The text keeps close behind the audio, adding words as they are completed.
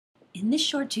In this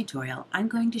short tutorial, I'm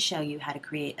going to show you how to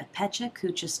create a Pecha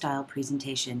Kucha style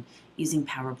presentation using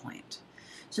PowerPoint.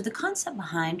 So the concept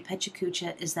behind Pecha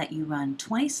Kucha is that you run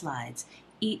 20 slides,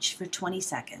 each for 20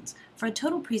 seconds, for a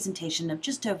total presentation of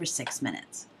just over 6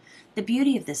 minutes. The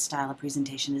beauty of this style of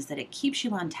presentation is that it keeps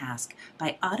you on task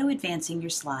by auto-advancing your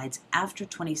slides after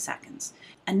 20 seconds.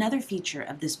 Another feature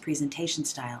of this presentation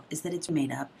style is that it's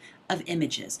made up of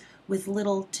images with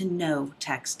little to no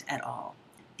text at all.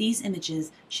 These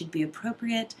images should be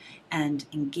appropriate and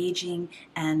engaging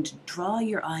and draw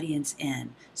your audience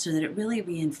in so that it really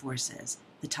reinforces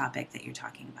the topic that you're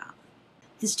talking about.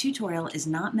 This tutorial is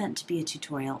not meant to be a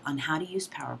tutorial on how to use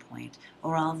PowerPoint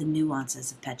or all the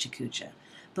nuances of Pecha Kucha,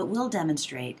 but will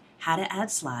demonstrate how to add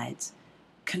slides,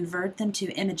 convert them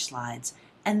to image slides,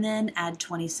 and then add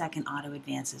 20-second auto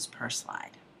advances per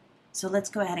slide. So let's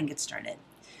go ahead and get started.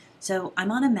 So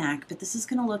I'm on a Mac, but this is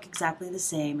going to look exactly the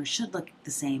same, or should look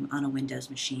the same, on a Windows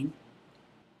machine.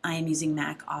 I am using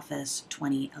Mac Office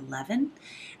 2011,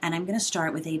 and I'm going to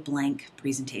start with a blank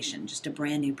presentation, just a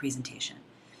brand new presentation.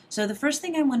 So the first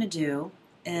thing I want to do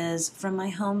is, from my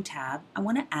Home tab, I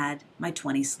want to add my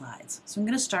 20 slides. So I'm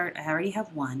going to start, I already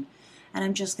have one, and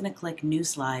I'm just going to click New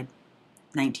Slide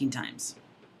 19 times.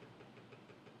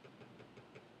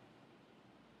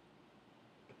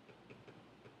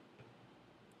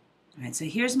 All right, so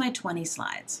here's my 20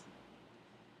 slides.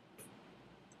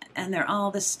 And they're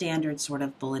all the standard sort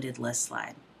of bulleted list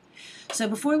slide. So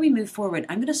before we move forward,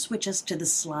 I'm going to switch us to the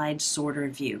slide sorter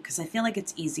view because I feel like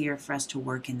it's easier for us to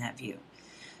work in that view.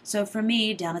 So for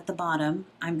me, down at the bottom,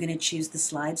 I'm going to choose the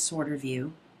slide sorter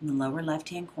view in the lower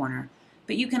left-hand corner,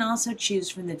 but you can also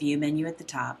choose from the view menu at the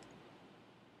top,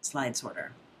 slide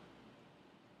sorter.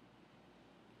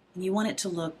 And you want it to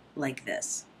look like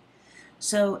this.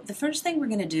 So the first thing we're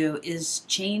going to do is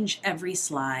change every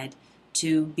slide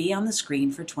to be on the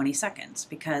screen for 20 seconds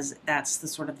because that's the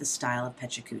sort of the style of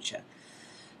Pecha Kucha.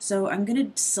 So I'm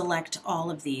going to select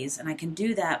all of these, and I can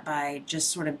do that by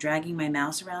just sort of dragging my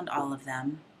mouse around all of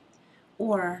them,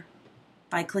 or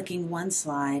by clicking one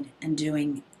slide and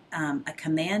doing a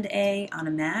Command A on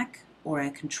a Mac or a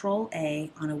Control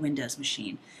A on a Windows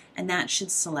machine, and that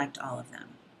should select all of them.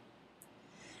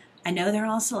 I know they're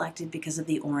all selected because of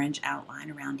the orange outline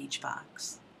around each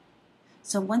box.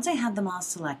 So once I have them all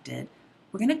selected,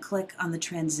 we're going to click on the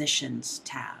Transitions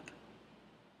tab.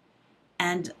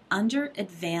 And under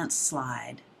Advanced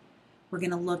Slide, we're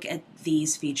going to look at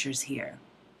these features here.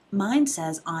 Mine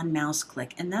says on mouse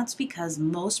click, and that's because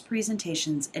most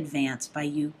presentations advance by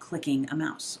you clicking a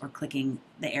mouse or clicking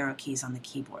the arrow keys on the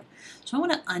keyboard. So I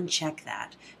want to uncheck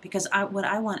that because what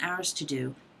I want ours to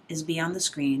do is be on the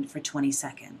screen for 20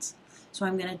 seconds. So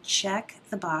I'm going to check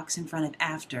the box in front of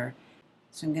after.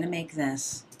 So I'm going to make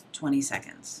this 20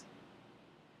 seconds.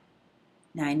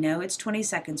 Now I know it's 20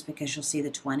 seconds because you'll see the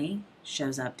 20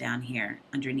 shows up down here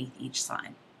underneath each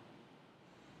slide.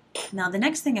 Now the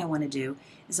next thing I want to do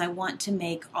is I want to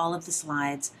make all of the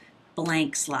slides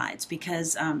blank slides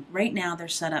because right now they're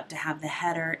set up to have the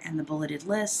header and the bulleted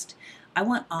list. I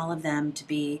want all of them to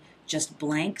be just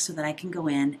blank so that I can go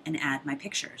in and add my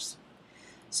pictures.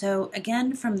 So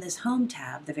again, from this Home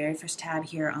tab, the very first tab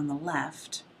here on the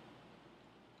left,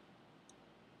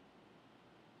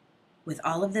 with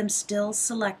all of them still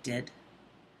selected,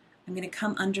 I'm going to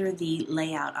come under the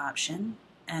Layout option,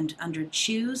 and under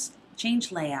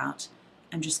Change Layout,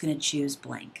 I'm just going to choose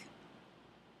Blank.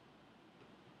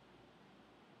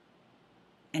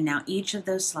 And now each of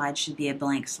those slides should be a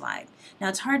blank slide. Now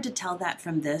it's hard to tell that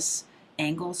from this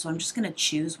angle, so I'm just going to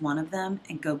choose one of them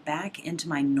and go back into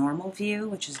my normal view,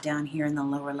 which is down here in the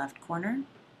lower left corner,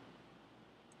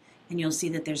 and you'll see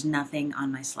that there's nothing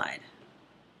on my slide.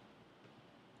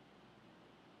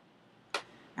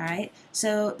 All right,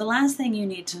 so the last thing you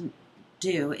need to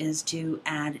do is to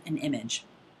add an image,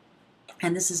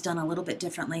 and this is done a little bit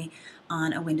differently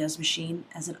on a Windows machine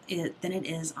than it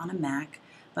is on a Mac,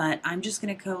 but I'm just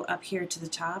going to go up here to the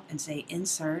top and say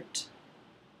Insert,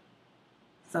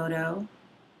 Photo,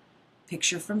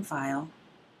 Picture from File,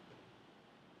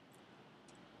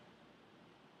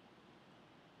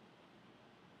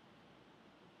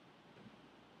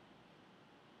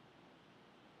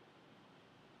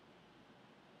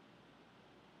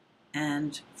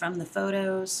 and from the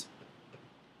photos,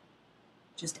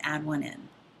 just add one in.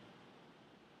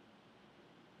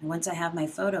 And once I have my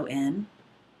photo in,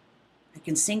 I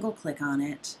can single click on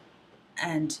it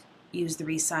and use the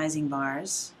resizing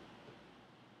bars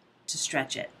to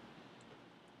stretch it.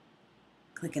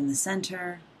 Click in the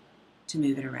center to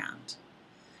move it around.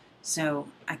 So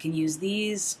I can use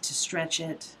these to stretch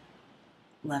it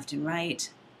left and right.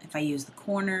 If I use the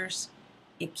corners,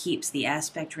 It keeps the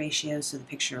aspect ratio so the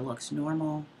picture looks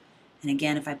normal. And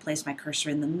again, if I place my cursor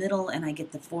in the middle and I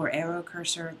get the 4-arrow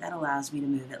cursor, that allows me to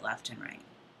move it left and right.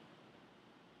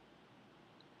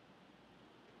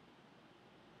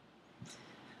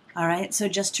 All right, so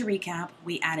just to recap,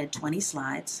 we added 20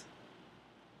 slides.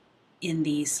 In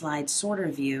the slide sorter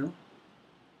view,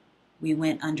 we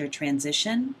went under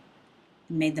transition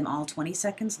and made them all 20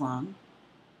 seconds long.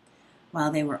 While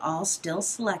they were all still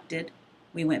selected,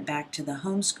 we went back to the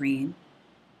home screen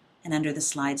and under the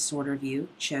slide sorter view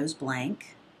chose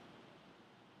blank.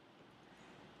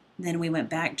 Then we went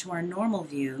back to our normal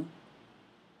view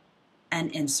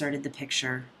and inserted the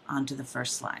picture onto the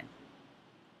first slide.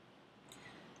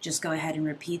 Just go ahead and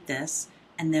repeat this,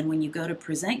 and then when you go to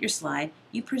present your slide,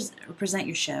 you present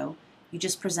your show, you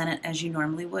just present it as you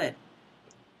normally would.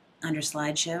 Under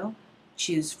slideshow,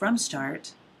 choose from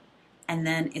start, and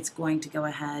then it's going to go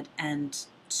ahead and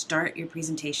start your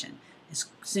presentation. As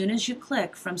soon as you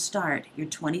click from start, your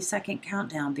 20-second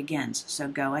countdown begins, so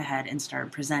go ahead and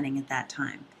start presenting at that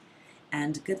time.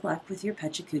 And good luck with your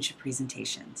Pecha Kucha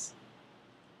presentations.